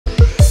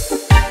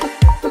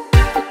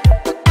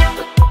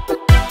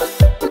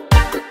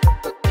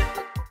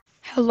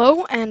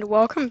Hello and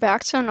welcome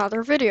back to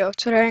another video.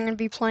 Today I'm going to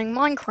be playing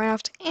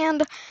Minecraft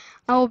and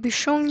I will be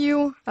showing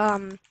you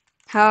how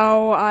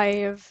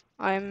how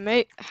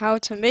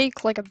to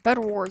make like a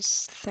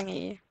BedWars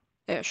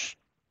thingy-ish,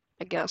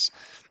 I guess.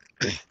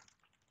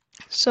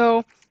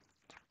 So,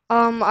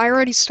 I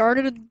already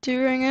started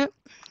doing it.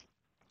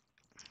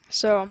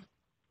 So,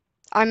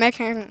 I'm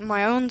making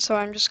my own, so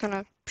I'm just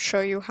gonna show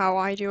you how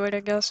I do it,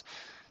 I guess.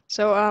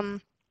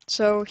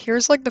 So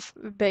here's like the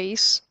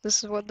base.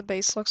 This is what the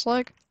base looks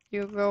like.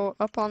 You go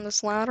up on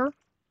this ladder,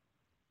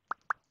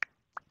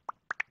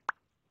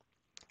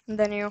 and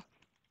then you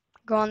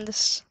go on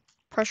this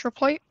pressure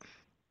plate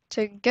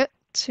to get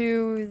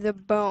to the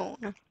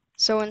bone.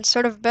 So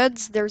instead of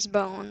beds, there's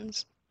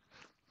bones.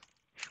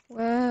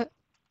 What?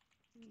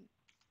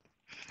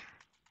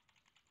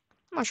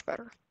 Much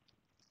better.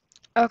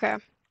 Okay.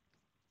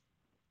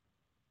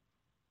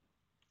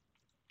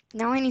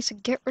 Now I need to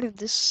get rid of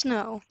this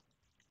snow.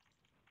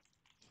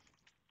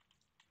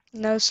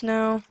 No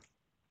snow.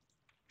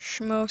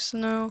 Schmo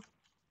snow.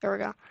 There we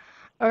go.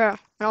 Okay.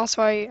 And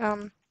also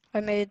I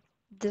made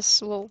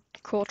this little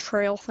cool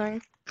trail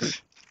thing.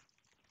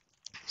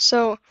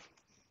 So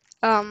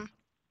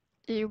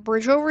you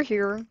bridge over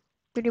here.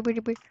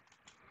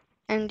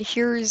 And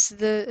here's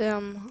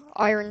the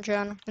iron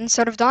gen.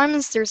 Instead of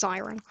diamonds, there's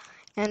iron.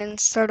 And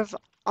instead of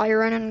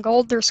iron and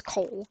gold, there's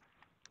coal.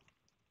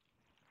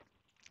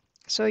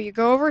 So you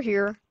go over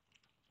here,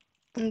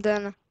 and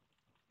then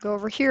go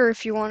over here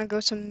if you want to go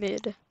to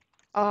mid.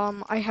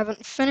 I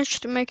haven't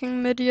finished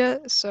making mid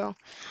yet, so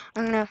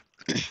I'm gonna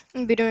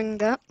be doing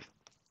that.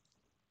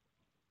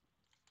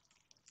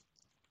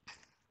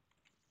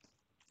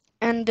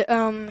 And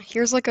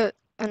here's like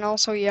and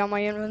also yeah,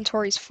 my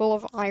inventory's full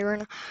of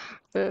iron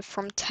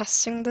from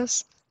testing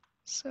this.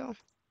 So,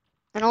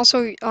 and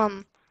also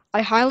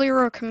I highly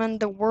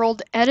recommend the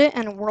World Edit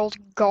and World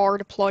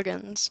Guard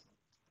plugins.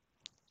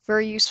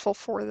 Very useful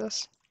for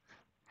this.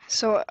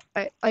 So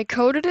I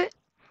coded it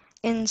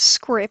in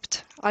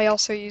script. I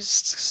also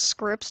used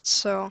script,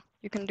 so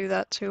you can do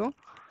that too.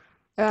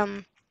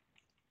 I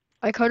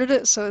coded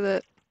it so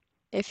that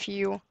if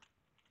you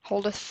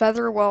hold a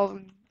feather while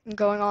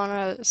going on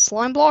a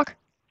slime block,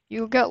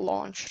 you get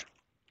launched.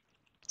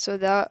 So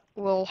that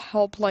will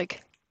help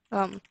like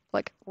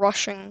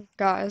rushing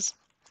guys.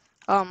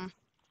 Um,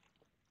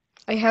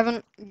 I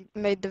haven't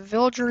made the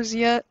villagers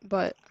yet,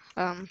 but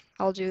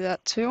I'll do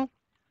that too.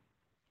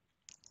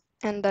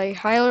 And I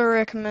highly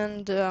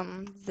recommend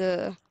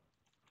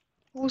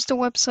what was the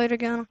website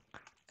again?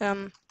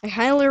 I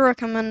highly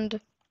recommend,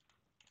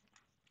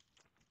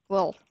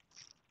 well,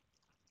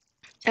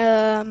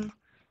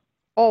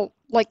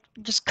 like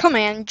just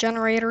command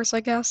generators, I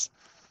guess.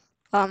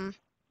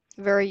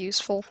 Very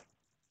useful.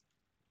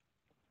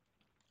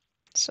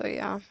 So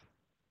yeah,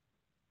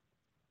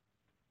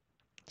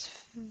 it's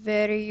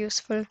very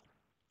useful.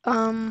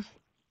 Um,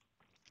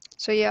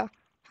 so yeah,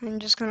 I'm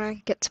just gonna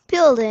get to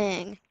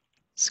building.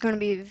 It's gonna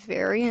be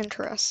very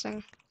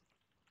interesting.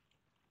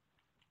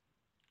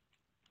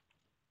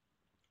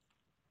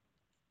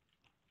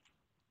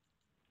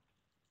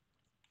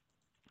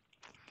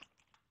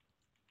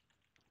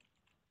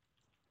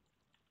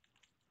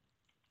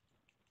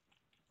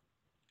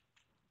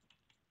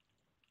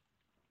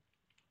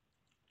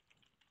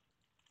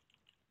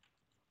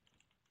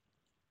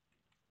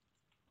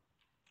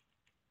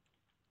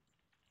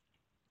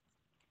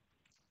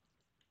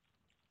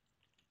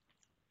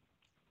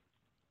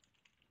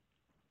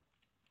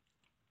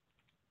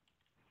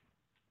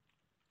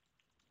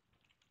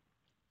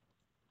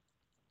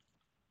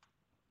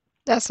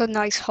 That's a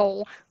nice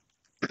hole.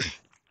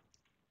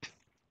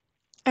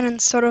 And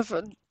instead of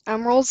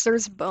emeralds,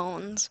 there's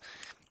bones,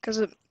 because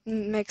it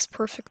makes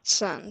perfect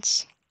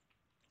sense.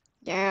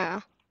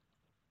 Yeah.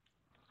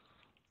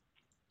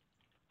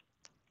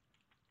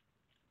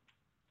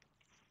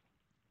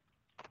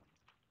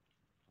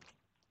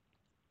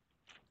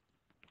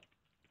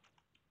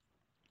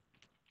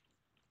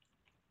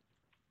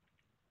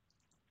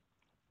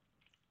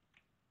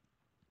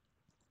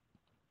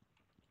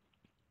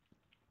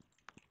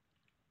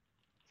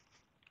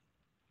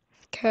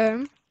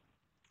 Okay.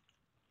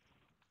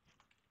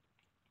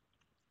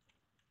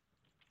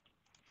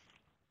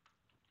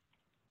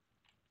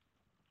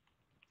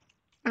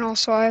 And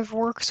also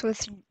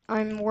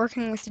I'm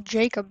working with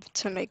Jacob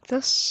to make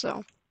this,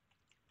 so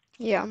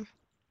yeah.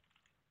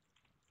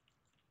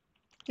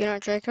 You know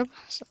Jacob?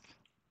 So,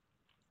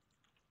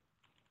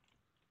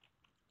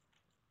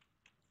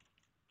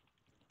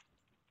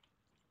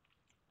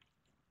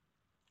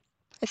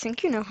 I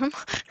think you know him,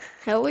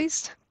 at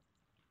least.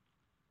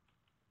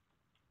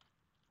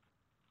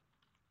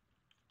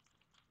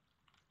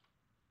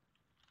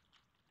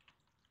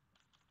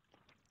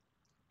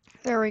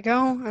 There we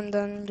go, and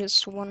then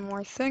just one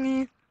more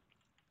thingy.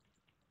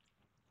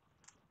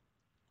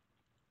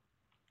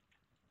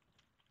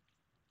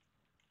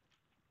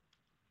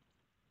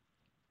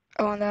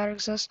 Oh, and that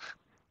exists.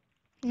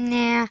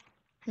 Nah,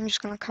 I'm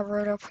just gonna cover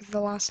it up with the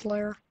last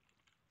layer.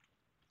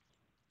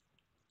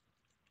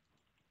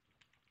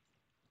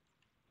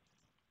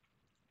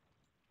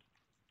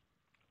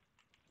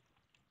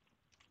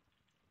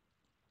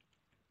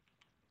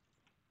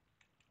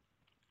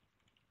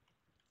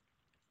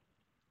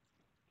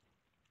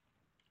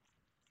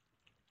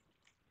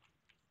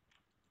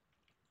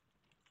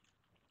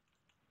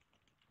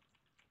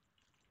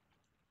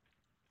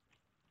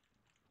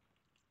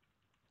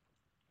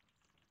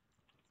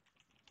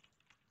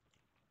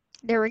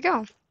 There we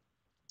go.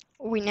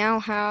 We now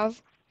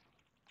have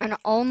an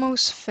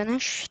almost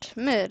finished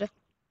mid.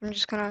 I'm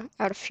just gonna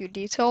add a few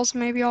details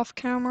maybe off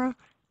camera,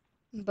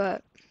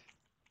 but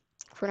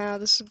for now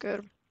this is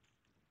good.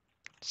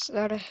 Just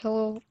add a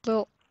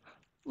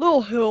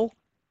little hill,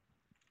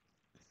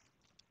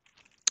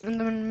 and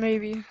then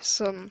maybe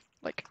some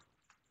like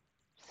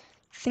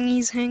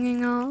thingies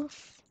hanging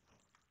off.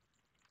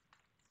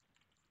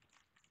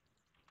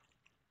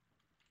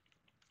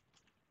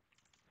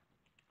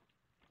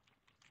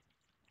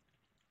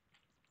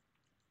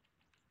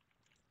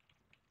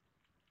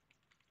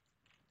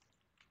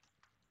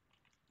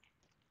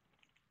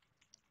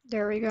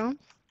 There we go.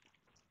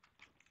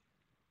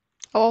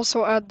 I'll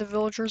also add the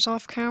villagers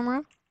off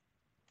camera.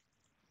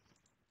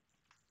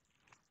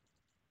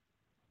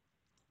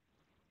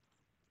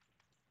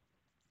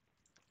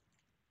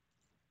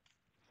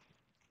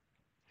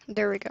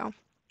 There we go.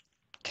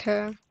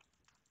 Okay.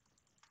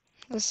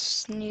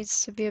 This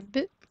needs to be a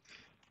bit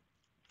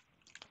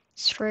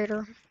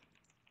straighter.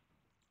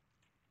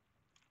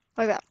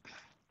 Like that.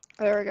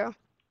 There we go. A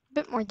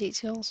bit more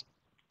details.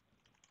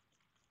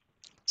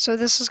 So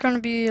this is going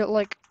to be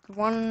like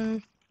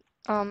one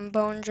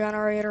bone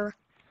generator,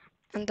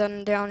 and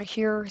then down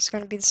here is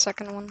going to be the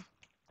second one.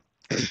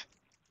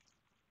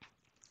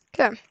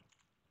 Okay.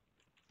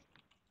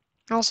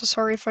 Also,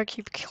 sorry if I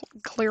keep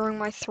clearing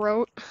my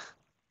throat.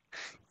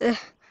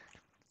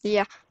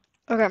 Yeah.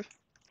 Okay.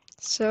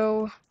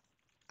 So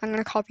I'm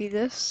gonna copy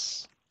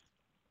this.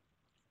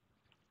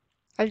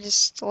 I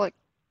just like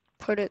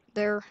put it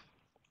there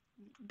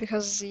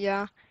because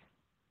yeah,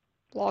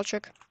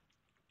 logic.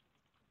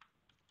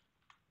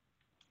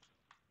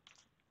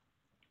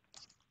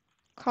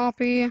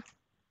 Copy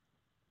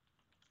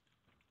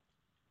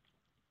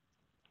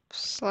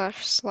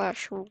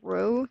 //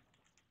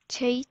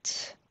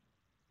 rotate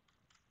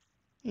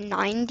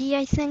 90,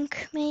 I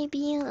think,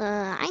 maybe.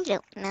 I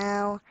don't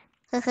know.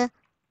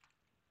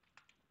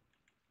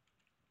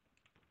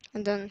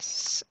 And then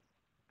 //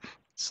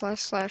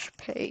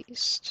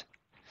 paste.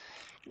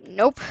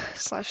 Nope.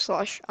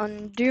 //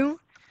 undo.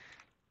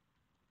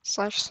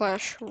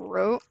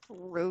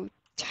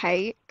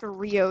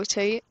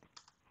 //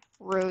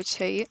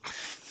 rotate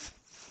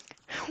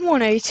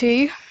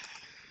 180.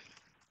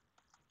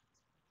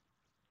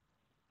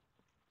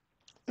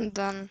 And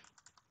then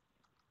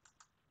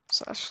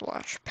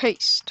 //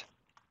 paste.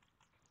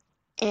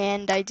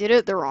 And I did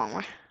it the wrong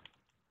way.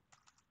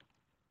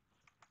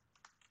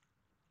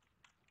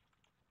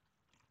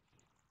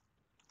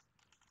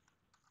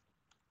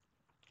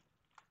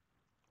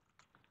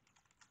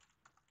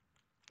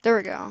 There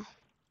we go.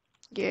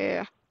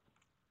 Yeah.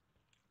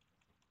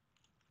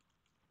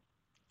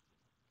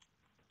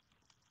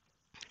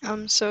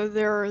 So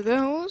there are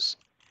those.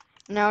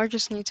 Now I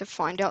just need to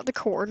find out the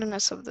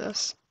coordinates of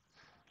this.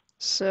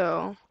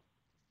 So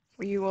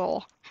we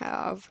will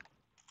have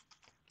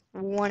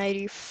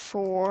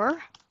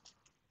 184,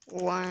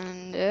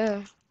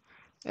 there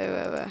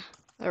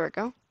we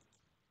go.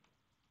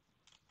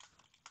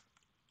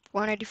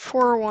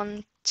 184,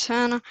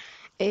 110,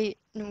 8,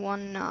 and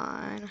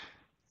 19.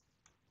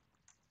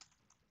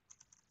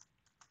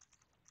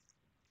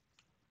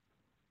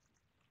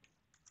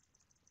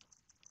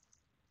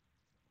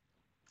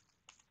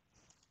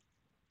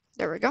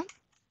 There we go.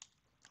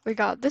 We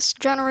got this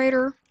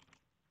generator.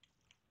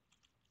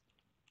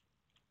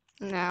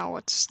 Now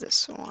what's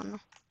this one?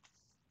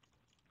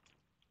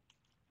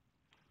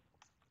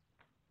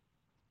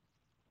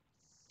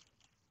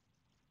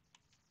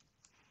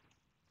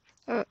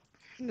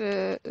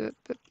 There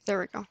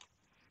we go.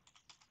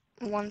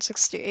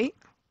 168.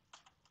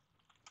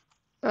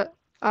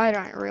 I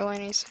don't really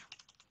need to.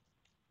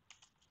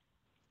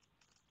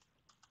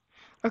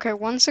 Okay,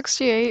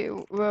 168,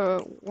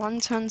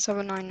 110,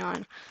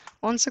 799.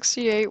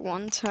 168,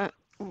 110,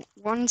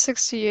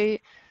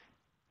 168,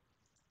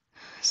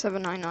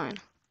 799.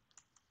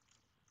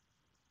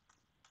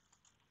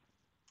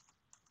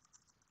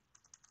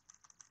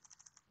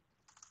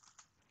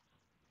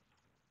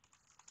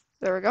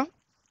 There we go.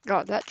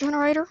 Got that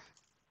generator.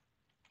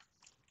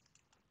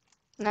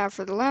 Now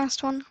for the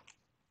last one.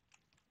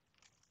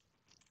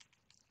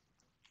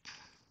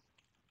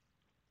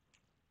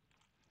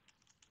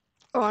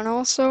 Oh, and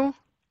also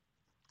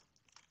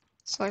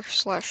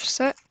 //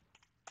 set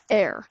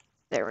air.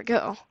 There we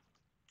go.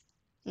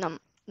 None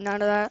of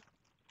that.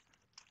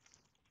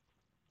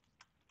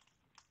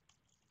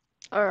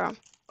 Okay.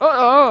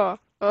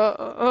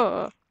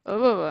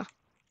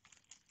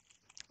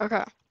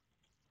 Okay.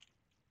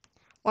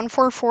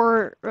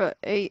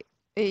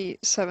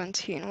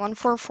 144,817.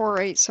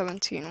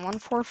 144,817.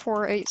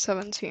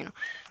 144,817.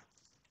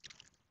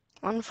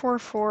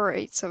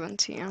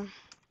 144,817.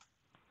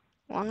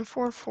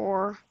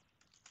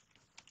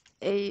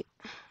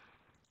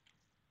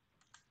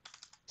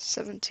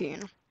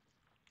 144,817.